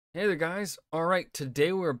Hey there guys, alright,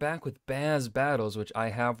 today we're back with Baz Battles, which I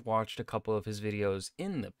have watched a couple of his videos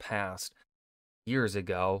in the past, years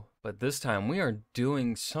ago, but this time we are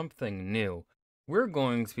doing something new. We're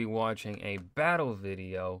going to be watching a battle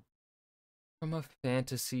video from a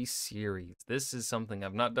fantasy series. This is something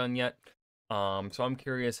I've not done yet, so I'm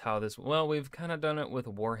curious how this, well, we've kind of done it with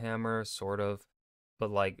Warhammer, sort of,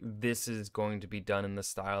 but like, this is going to be done in the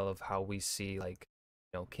style of how we see, like,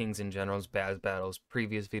 Kings and Generals, Baz Battles,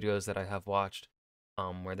 previous videos that I have watched,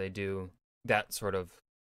 where they do that sort of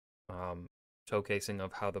um, showcasing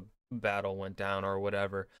of how the battle went down or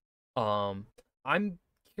whatever. Um, I'm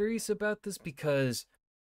curious about this because,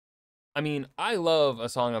 I mean, I love A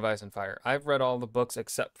Song of Ice and Fire. I've read all the books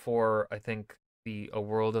except for, I think, the A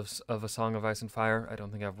World of A Song of Ice and Fire. I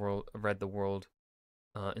don't think I've read the World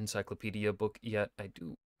Encyclopedia book yet.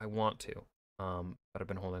 I want to, but I've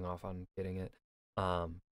been holding off on getting it.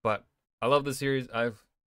 But I love the series. I've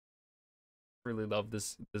really loved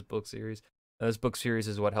this book series. This book series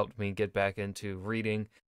is what helped me get back into reading,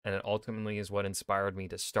 and it ultimately is what inspired me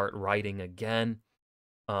to start writing again.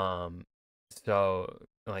 Um, so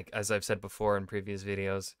like as I've said before in previous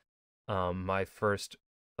videos, my first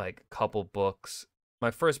like couple books,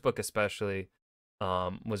 my first book especially,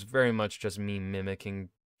 was very much just me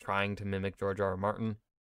trying to mimic George R. R. Martin.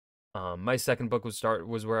 My second book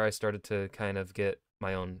was where I started to kind of get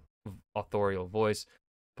my own authorial voice,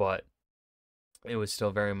 but it was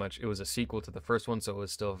still very much, it was a sequel to the first one, so it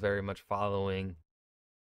was still very much following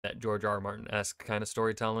that George R. R. Martin-esque kind of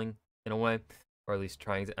storytelling in a way, or at least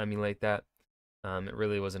trying to emulate that. It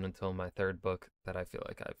really wasn't until my third book that I feel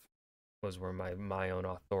like was where my own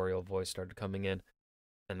authorial voice started coming in,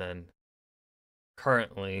 and then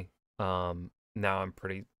currently, now I'm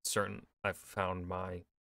pretty certain I've found my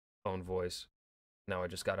own voice. Now I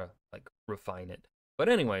just gotta like refine it. But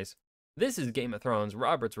anyways, this is Game of Thrones,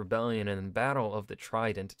 Robert's Rebellion and Battle of the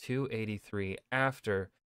Trident 283 after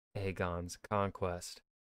Aegon's conquest.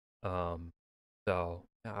 So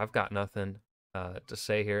yeah, I've got nothing to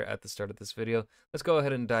say here at the start of this video. Let's go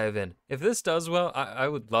ahead and dive in. If this does well, I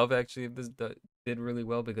would love actually if this did really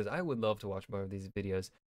well, because I would love to watch more of these videos.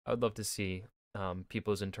 I would love to see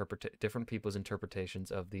different people's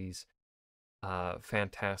interpretations of these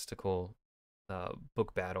fantastical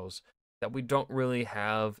book battles that we don't really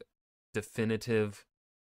have definitive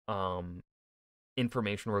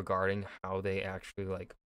information regarding how they actually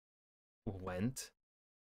like went.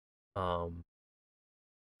 But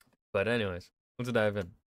anyways, let's dive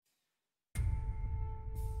in.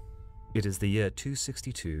 It is the year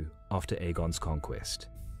 262 after Aegon's conquest,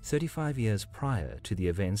 35 years prior to the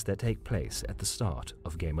events that take place at the start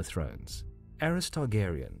of Game of Thrones. Aerys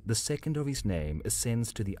Targaryen, the second of his name,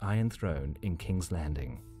 ascends to the Iron Throne in King's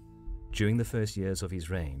Landing. During the first years of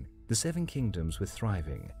his reign, the Seven Kingdoms were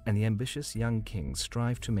thriving, and the ambitious young king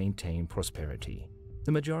strived to maintain prosperity.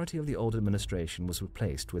 The majority of the old administration was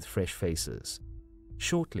replaced with fresh faces.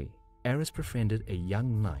 Shortly, Aerys befriended a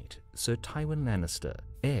young knight, Sir Tywin Lannister,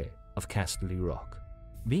 heir of Casterly Rock.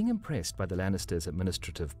 Being impressed by the Lannisters'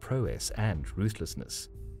 administrative prowess and ruthlessness,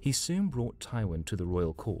 he soon brought Tywin to the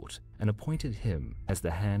royal court and appointed him as the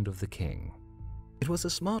Hand of the King. It was a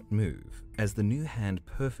smart move, as the new hand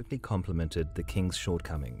perfectly complemented the king's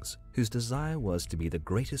shortcomings, whose desire was to be the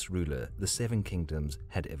greatest ruler the Seven Kingdoms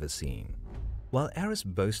had ever seen. While Aerys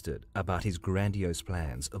boasted about his grandiose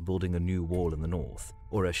plans of building a new wall in the north,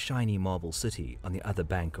 or a shiny marble city on the other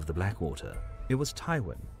bank of the Blackwater, it was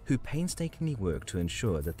Tywin who painstakingly worked to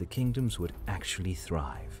ensure that the kingdoms would actually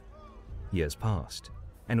thrive. Years passed,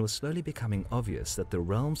 and it was slowly becoming obvious that the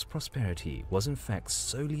realm's prosperity was in fact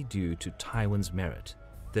solely due to Tywin's merit,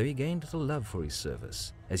 though he gained little love for his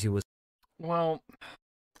service, as he was... Well,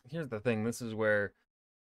 here's the thing. This is where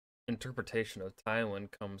interpretation of Tywin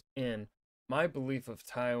comes in. My belief of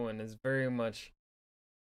Tywin is very much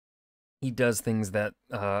he does things that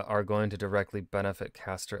are going to directly benefit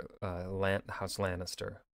House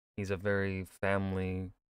Lannister. He's a very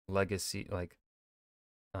family legacy, like,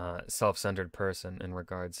 self-centered person in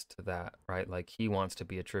regards to that, right? Like, he wants to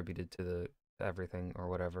be attributed to everything or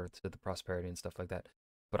whatever, to the prosperity and stuff like that.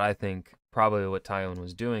 But I think probably what Tywin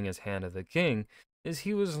was doing as Hand of the King is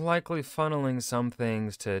he was likely funneling some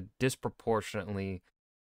things to disproportionately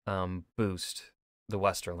boost the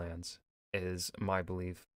Westerlands, is my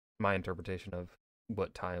belief, my interpretation of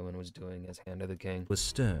what Tywin was doing as Hand of the King. Was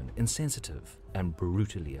stern, insensitive, and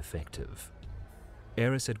brutally effective.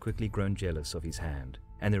 Aerys had quickly grown jealous of his hand,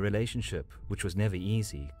 and the relationship, which was never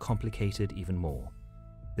easy, complicated even more.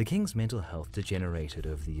 The king's mental health degenerated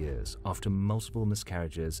over the years after multiple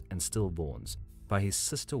miscarriages and stillborns by his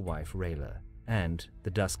sister wife Rhaella, and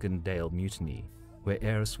the Duskyn Dale mutiny, where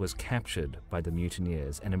Aerys was captured by the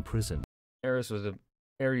mutineers and imprisoned. Aerys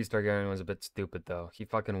Targaryen was a bit stupid though. He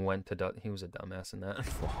fucking went to he was a dumbass in that.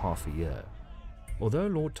 For half a year. Although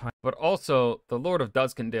Lord Tywin... But also, the Lord of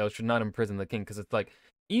Duskendale should not imprison the king, because it's like,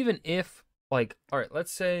 even if, like, alright,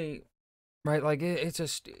 let's say, right, like, it's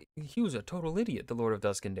just, he was a total idiot, the Lord of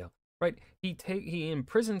Duskendale, right? He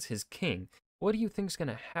imprisons his king. What do you think's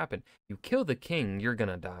gonna happen? You kill the king, you're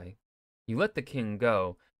gonna die. You let the king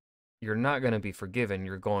go, you're not gonna be forgiven,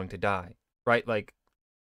 you're going to die, right? Like,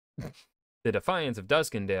 the Defiance of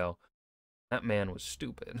Duskendale, that man was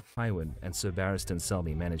stupid. Tywin and Sir Barristan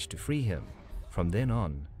Selmy managed to free him. From then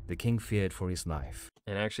on, the king feared for his life.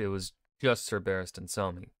 And actually, it was just Sir Barristan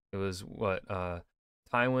Selmy. It was what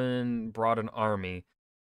Tywin brought an army,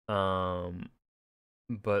 but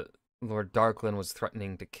Lord Darkland was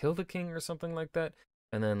threatening to kill the king or something like that.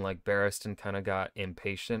 And then like Barristan kind of got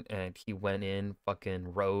impatient and he went in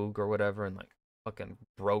fucking rogue or whatever and like fucking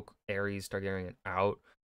broke Aerys Targaryen out,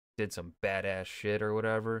 did some badass shit or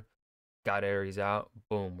whatever, got Aerys out,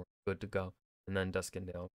 boom, we're good to go. And then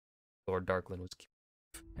Duskendale, Lord Darkland was killed.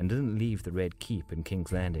 And didn't leave the Red Keep in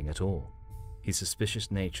King's Landing at all. His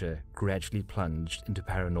suspicious nature gradually plunged into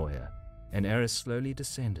paranoia, and Aerys slowly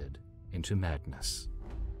descended into madness.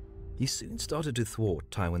 He soon started to thwart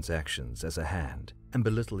Tywin's actions as a hand and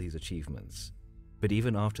belittle his achievements. But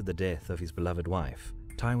even after the death of his beloved wife,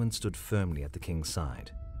 Tywin stood firmly at the king's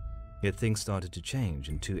side. Yet things started to change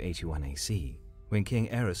in 281 AC, when King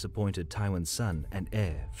Aerys appointed Tywin's son and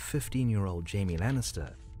heir, 15-year-old Jaime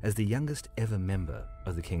Lannister, as the youngest ever member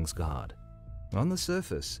of the King's Guard. On the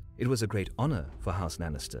surface, it was a great honor for House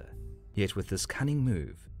Lannister. Yet with this cunning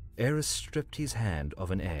move, Aerys stripped his hand of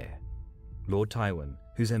an heir. Lord Tywin,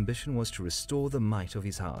 whose ambition was to restore the might of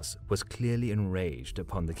his house, was clearly enraged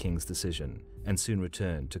upon the king's decision and soon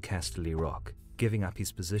returned to Casterly Rock, giving up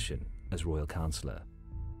his position as royal counselor.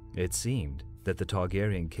 It seemed that the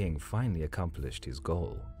Targaryen king finally accomplished his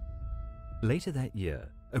goal. Later that year,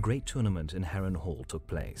 a great tournament in Harrenhal took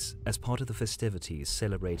place as part of the festivities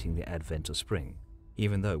celebrating the advent of spring,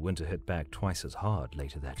 even though winter hit back twice as hard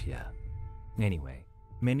later that year. Anyway,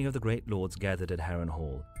 many of the great lords gathered at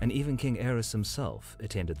Harrenhal, and even King Aerys himself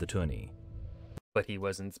attended the tourney. But he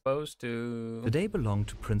wasn't supposed to. The day belonged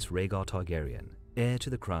to Prince Rhaegar Targaryen, heir to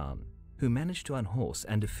the crown, who managed to unhorse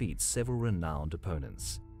and defeat several renowned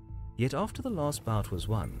opponents. Yet after the last bout was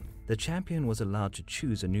won, the champion was allowed to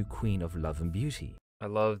choose a new queen of love and beauty. I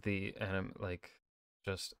love the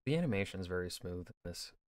the animation is very smooth in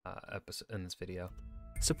this episode, in this video.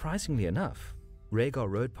 Surprisingly enough, Rhaegar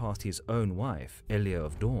rode past his own wife, Elia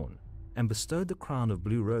of Dawn, and bestowed the crown of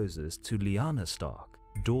blue roses to Lyanna Stark,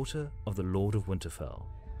 daughter of the Lord of Winterfell.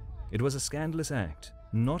 It was a scandalous act,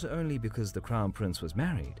 not only because the crown prince was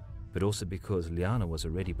married, but also because Lyanna was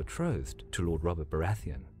already betrothed to Lord Robert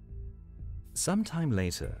Baratheon. Sometime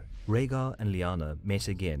later, Rhaegar and Lyanna met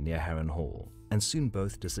again near Harrenhal, and soon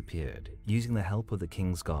both disappeared, using the help of the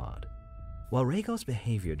King's Guard. While Rhaegar's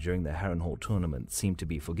behavior during the Harrenhal tournament seemed to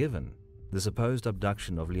be forgiven, the supposed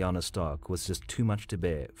abduction of Lyanna Stark was just too much to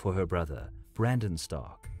bear for her brother, Brandon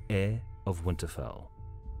Stark, heir of Winterfell.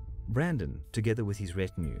 Brandon, together with his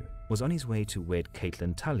retinue, was on his way to wed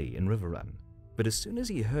Caitlin Tully in Riverrun, but as soon as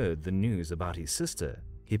he heard the news about his sister,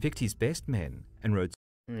 he picked his best men and rode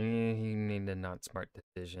He made a not smart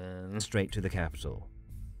decision. straight to the capital.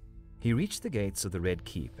 He reached the gates of the Red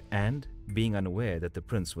Keep and, being unaware that the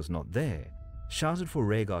prince was not there, shouted for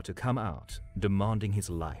Rhaegar to come out, demanding his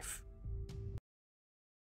life.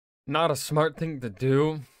 Not a smart thing to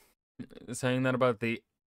do. Saying that about the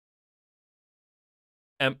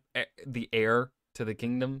heir to the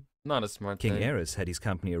kingdom, not a smart King thing. Aerys had his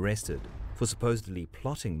company arrested for supposedly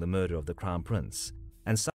plotting the murder of the crown prince,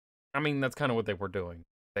 and I mean, that's kind of what they were doing.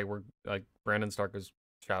 They were, like, Brandon Stark was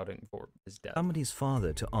shouting for his death. summoned his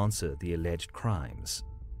father to answer the alleged crimes.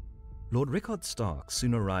 Lord Rickard Stark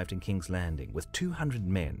soon arrived in King's Landing with 200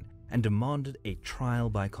 men and demanded a trial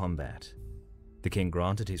by combat. The king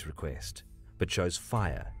granted his request, but chose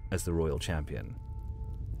fire as the royal champion.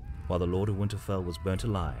 While the Lord of Winterfell was burnt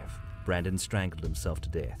alive, Brandon strangled himself to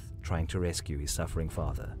death, trying to rescue his suffering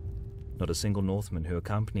father. Not a single Northman who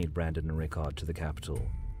accompanied Brandon and Rickard to the capital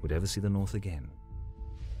would ever see the North again.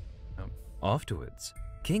 Afterwards,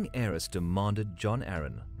 King Aerys demanded Jon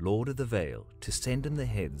Arryn, Lord of the Vale, to send him the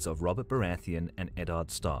heads of Robert Baratheon and Eddard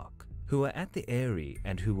Stark, who were at the Eyrie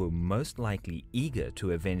and who were most likely eager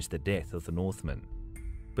to avenge the death of the Northmen.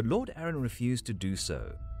 But Lord Arryn refused to do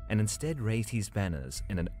so, and instead raised his banners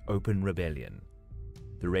in an open rebellion.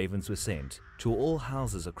 The ravens were sent to all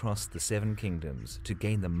houses across the Seven Kingdoms to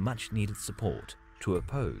gain the much-needed support to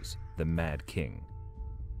oppose the Mad King.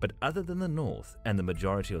 But other than the north and the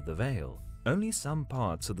majority of the Vale, only some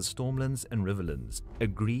parts of the Stormlands and Riverlands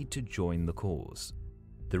agreed to join the cause.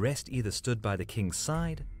 The rest either stood by the king's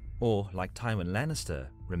side or, like Tywin Lannister,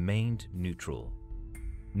 remained neutral.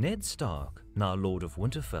 Ned Stark, now Lord of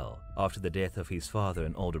Winterfell after the death of his father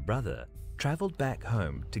and older brother, travelled back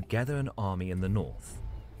home to gather an army in the north.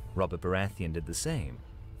 Robert Baratheon did the same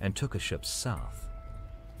and took a ship south.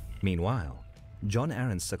 Meanwhile, Jon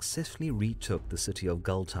Arryn successfully retook the city of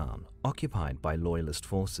Gulltown, occupied by loyalist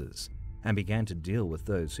forces, and began to deal with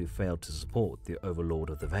those who failed to support the overlord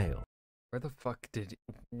of the Vale.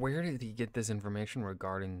 Where did he get this information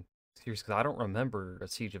regarding Sears? Because I don't remember a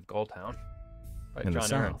siege of Gulltown by In Jon the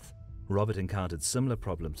south, Robert encountered similar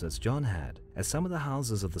problems as Jon had, as some of the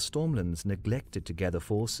houses of the Stormlands neglected to gather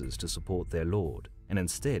forces to support their lord, and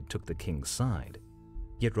instead took the king's side.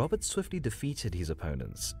 Yet Robert swiftly defeated his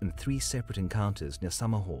opponents in 3 separate encounters near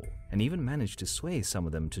Summerhall, and even managed to sway some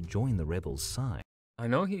of them to join the rebels' side. I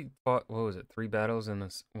know he fought, 3 battles in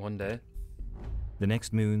this one day? The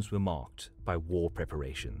next moons were marked by war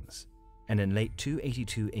preparations, and in late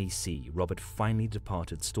 282 AC, Robert finally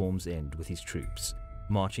departed Storm's End with his troops,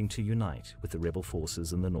 marching to unite with the rebel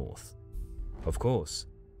forces in the north. Of course,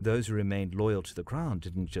 those who remained loyal to the crown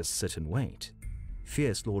didn't just sit and wait.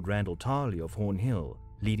 Fierce Lord Randall Tarley of Horn Hill,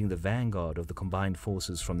 leading the vanguard of the combined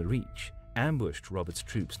forces from the Reach, ambushed Robert's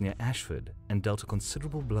troops near Ashford and dealt a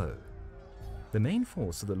considerable blow. The main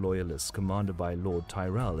force of the Loyalists, commanded by Lord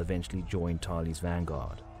Tyrell, eventually joined Tarley's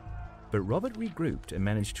vanguard. But Robert regrouped and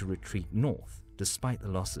managed to retreat north, despite the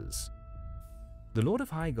losses. The Lord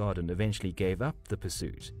of Highgarden eventually gave up the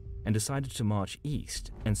pursuit and decided to march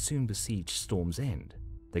east and soon besieged Storm's End,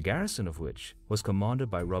 the garrison of which was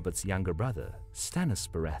commanded by Robert's younger brother, Stannis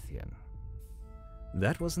Baratheon.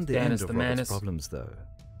 That wasn't the end of Robert's problems, though.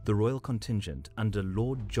 The royal contingent under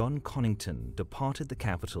Lord John Connington departed the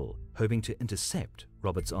capital, hoping to intercept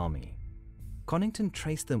Robert's army. Connington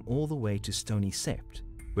traced them all the way to Stony Sept,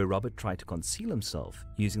 where Robert tried to conceal himself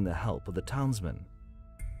using the help of the townsmen.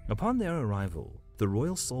 Upon their arrival, the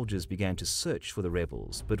royal soldiers began to search for the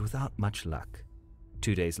rebels, but without much luck.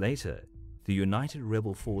 2 days later, the united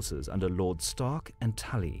rebel forces under Lords Stark and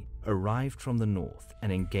Tully arrived from the north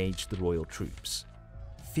and engaged the royal troops.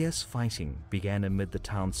 Fierce fighting began amid the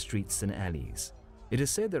town's streets and alleys. It is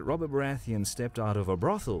said that Robert Baratheon stepped out of a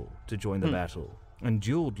brothel to join the battle and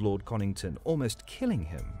dueled Lord Connington, almost killing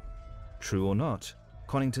him. True or not,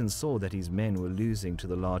 Connington saw that his men were losing to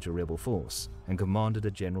the larger rebel force and commanded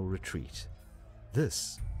a general retreat.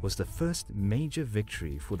 This was the first major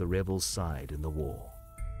victory for the rebels' side in the war.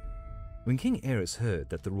 When King Aerys heard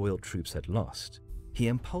that the royal troops had lost, he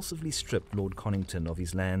impulsively stripped Lord Connington of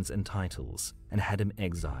his lands and titles and had him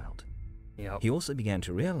exiled. He also began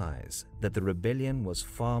to realize that the rebellion was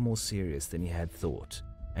far more serious than he had thought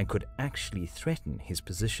and could actually threaten his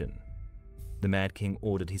position. The Mad King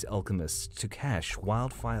ordered his alchemists to cache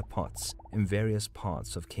wildfire pots in various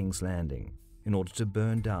parts of King's Landing in order to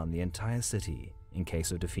burn down the entire city in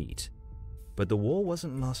case of defeat. But the war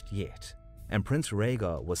wasn't lost yet, and Prince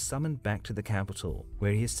Rhaegar was summoned back to the capital,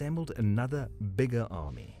 where he assembled another bigger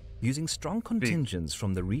army. Using strong contingents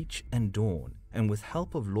from the Reach and Dawn, and with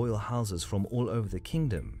help of loyal houses from all over the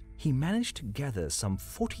kingdom, he managed to gather some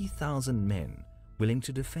 40,000 men willing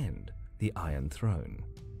to defend the Iron Throne.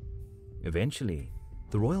 Eventually,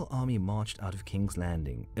 the royal army marched out of King's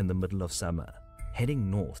Landing in the middle of summer,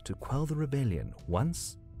 heading north to quell the rebellion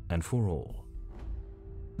once and for all.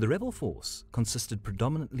 The rebel force consisted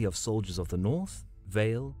predominantly of soldiers of the North,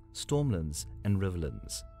 Vale, Stormlands, and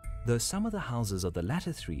Riverlands, though some of the houses of the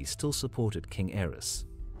latter 3 still supported King Aerys.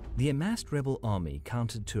 The amassed rebel army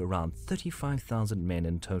counted to around 35,000 men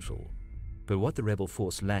in total, but what the rebel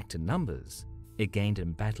force lacked in numbers, it gained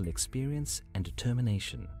in battle experience and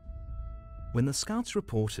determination. When the scouts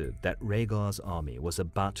reported that Rhaegar's army was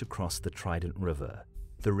about to cross the Trident River,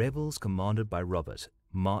 the rebels commanded by Robert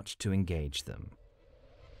marched to engage them.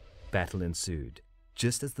 Battle ensued,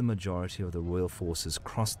 just as the majority of the royal forces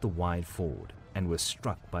crossed the wide ford and were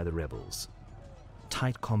struck by the rebels.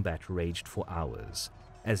 Tight combat raged for hours,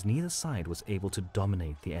 as neither side was able to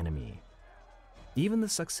dominate the enemy. Even the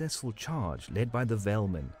successful charge led by the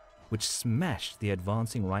Valemen, which smashed the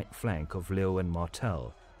advancing right flank of Leowen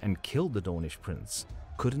Martell and killed the Dornish prince,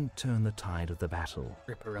 couldn't turn the tide of the battle.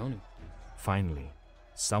 Ripperoni. Finally,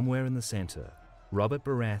 somewhere in the center, Robert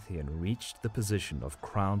Baratheon reached the position of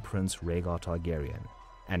Crown Prince Rhaegar Targaryen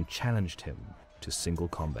and challenged him to single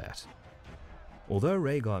combat. Although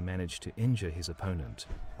Rhaegar managed to injure his opponent,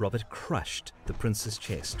 Robert crushed the prince's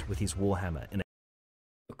chest with his warhammer in a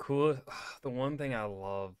The one thing I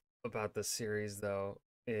love about this series, though,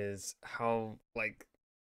 is how,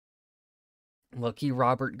 lucky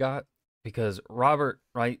Robert got, because Robert,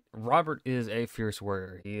 right? Robert is a fierce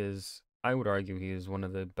warrior. He is, I would argue, he is one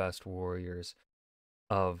of the best warriors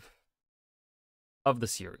of the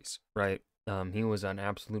series, right? He was an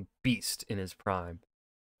absolute beast in his prime.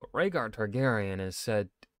 But Rhaegar Targaryen is said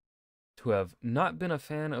to have not been a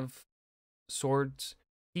fan of swords.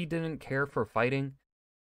 He didn't care for fighting.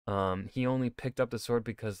 He only picked up the sword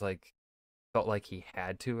because like felt like he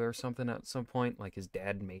had to or something at some point, like his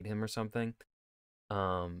dad made him or something.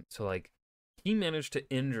 So like he managed to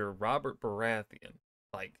injure Robert Baratheon.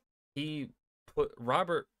 Like he put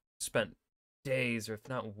Robert spent days or if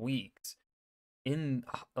not weeks in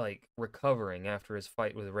like recovering after his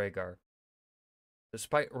fight with Rhaegar.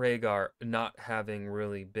 Despite Rhaegar not having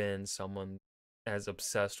really been someone as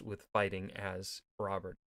obsessed with fighting as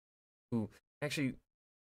Robert, who actually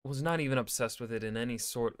was not even obsessed with it in any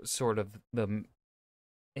sort of the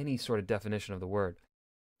any sort of definition of the word.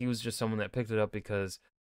 He was just someone that picked it up because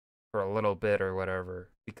for a little bit or whatever,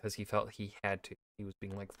 because he felt he had to. He was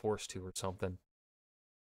being like forced to or something.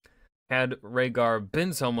 Had Rhaegar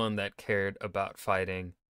been someone that cared about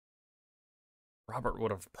fighting, Robert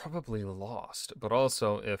would have probably lost. But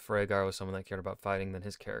also, if Rhaegar was someone that cared about fighting, then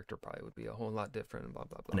his character probably would be a whole lot different and blah,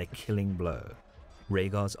 blah, blah. In a killing blow,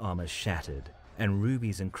 Rhaegar's armor shattered, and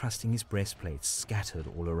rubies encrusting his breastplate scattered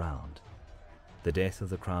all around. The death of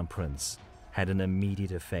the Crown Prince had an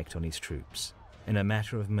immediate effect on his troops. In a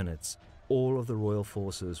matter of minutes, all of the royal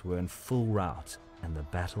forces were in full rout, and the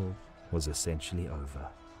battle was essentially over.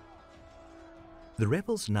 The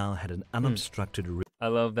rebels now had an unobstructed route. I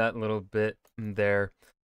love that little bit there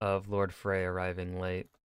of Lord Frey arriving late.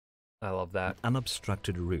 I love that.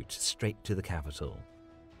 Unobstructed route straight to the capital.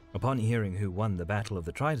 Upon hearing who won the Battle of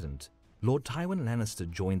the Trident, Lord Tywin Lannister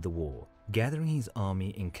joined the war, gathering his army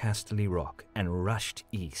in Casterly Rock and rushed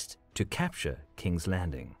east to capture King's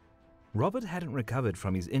Landing. Robert hadn't recovered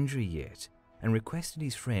from his injury yet and requested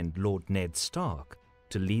his friend Lord Ned Stark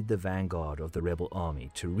to lead the vanguard of the rebel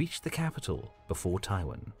army to reach the capital before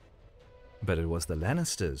Tywin. But it was the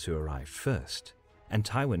Lannisters who arrived first, and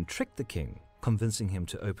Tywin tricked the king, convincing him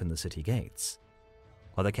to open the city gates.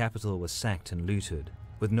 While the capital was sacked and looted,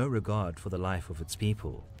 with no regard for the life of its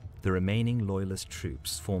people, the remaining loyalist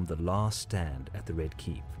troops formed the last stand at the Red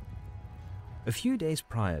Keep. A few days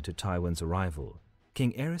prior to Tywin's arrival,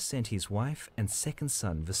 King Aerys sent his wife and second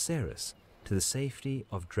son Viserys to the safety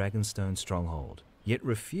of Dragonstone Stronghold, yet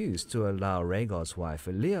refused to allow Rhaegar's wife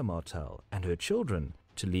Elia Martell and her children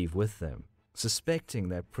to leave with them, suspecting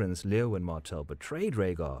that Prince Leowyn Martell betrayed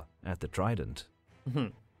Rhaegar at the Trident.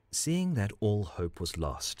 Seeing that all hope was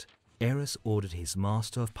lost, Aerys ordered his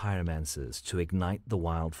master of pyromancers to ignite the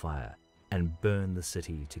wildfire and burn the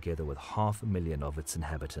city together with 500,000 of its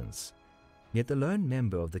inhabitants. Yet the lone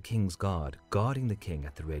member of the King's Guard guarding the king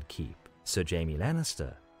at the Red Keep, Sir Jaime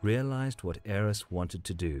Lannister, realized what Aerys wanted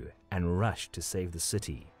to do and rushed to save the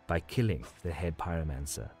city by killing the head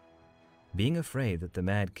pyromancer. Being afraid that the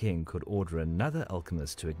Mad King could order another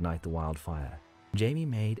alchemist to ignite the wildfire, Jaime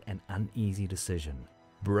made an uneasy decision,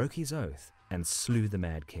 broke his oath, and slew the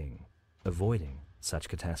Mad King, avoiding such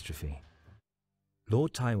catastrophe.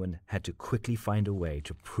 Lord Tywin had to quickly find a way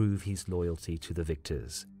to prove his loyalty to the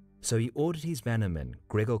victors, so he ordered his bannermen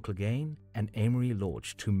Gregor Clegane and Amory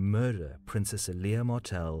Lorch to murder Princess Elia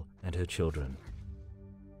Martell and her children.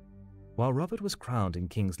 While Robert was crowned in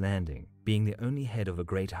King's Landing, being the only head of a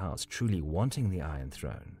great house truly wanting the Iron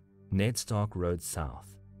Throne, Ned Stark rode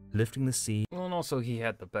south, lifting the siege. Well, and also he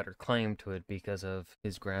had the better claim to it because of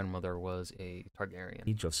his grandmother was a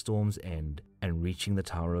Targaryen. Of Storm's End and reaching the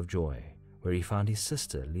Tower of Joy, where he found his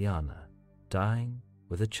sister Lyanna, dying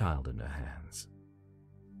with a child in her hands.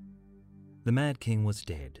 The Mad King was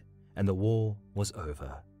dead, and the war was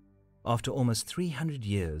over. After almost 300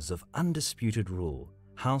 years of undisputed rule,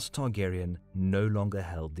 House Targaryen no longer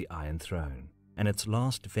held the Iron Throne, and its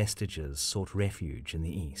last vestiges sought refuge in the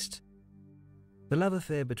east. The love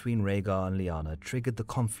affair between Rhaegar and Lyanna triggered the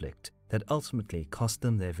conflict that ultimately cost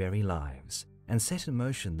them their very lives, and set in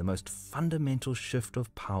motion the most fundamental shift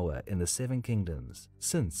of power in the Seven Kingdoms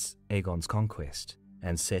since Aegon's conquest,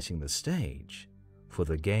 and setting the stage for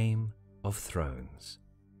the Game of Thrones.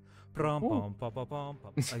 Okay,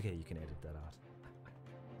 you can edit that out.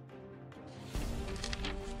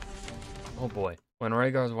 Oh boy. When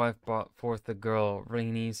Rhaegar's wife brought forth the girl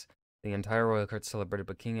Rhaenys, the entire royal court celebrated,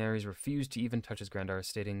 but King Aerys refused to even touch his granddaughter,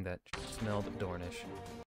 stating that she smelled Dornish.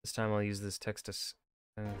 This time I'll use this text to...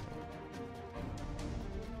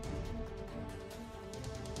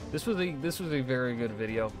 This was a very good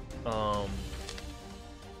video.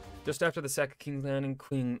 Just after the sack of King's Landing,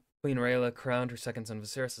 Queen Queen Rhaela crowned her second son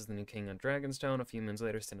Viserys as the new king on Dragonstone. A few months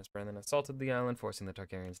later, Stannis Brandon assaulted the island, forcing the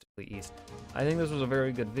Targaryens to flee east. I think this was a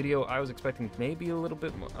very good video. I was expecting maybe a little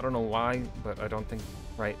bit more. I don't know why, but I don't think,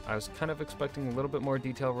 right. I was kind of expecting a little bit more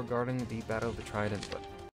detail regarding the Battle of the Trident, but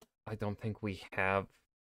I don't think we have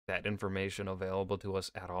that information available to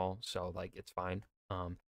us at all, so, like, it's fine.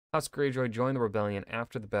 House Greyjoy joined the rebellion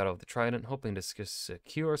after the Battle of the Trident, hoping to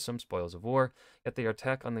secure some spoils of war, yet their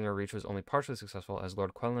attack on the Reach was only partially successful as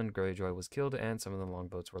Lord Quellan Greyjoy was killed and some of the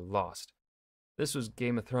longboats were lost. This was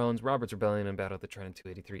Game of Thrones, Robert's Rebellion, and Battle of the Trident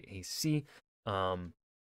 283 AC.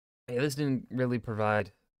 This didn't really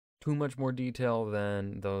provide too much more detail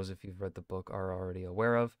than those, if you've read the book, are already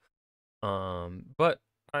aware of. But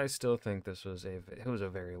I still think it was a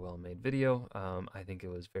very well made video. I think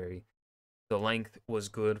the length was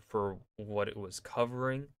good for what it was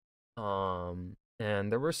covering. And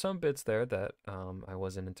there were some bits there that I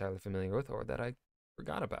wasn't entirely familiar with or that I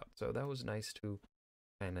forgot about. So that was nice to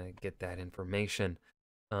kind of get that information.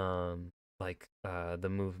 Like the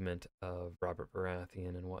movement of Robert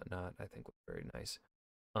Baratheon and whatnot, I think was very nice.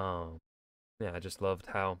 Yeah, I just loved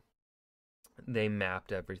how they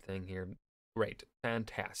mapped everything here. Great.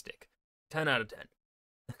 Fantastic. 10 out of 10.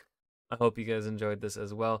 I hope you guys enjoyed this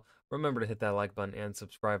as well. Remember to hit that like button and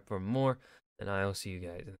subscribe for more. And I'll see you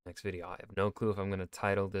guys in the next video. I have no clue if I'm going to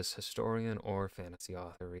title this Historian or Fantasy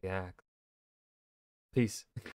Author React. Peace.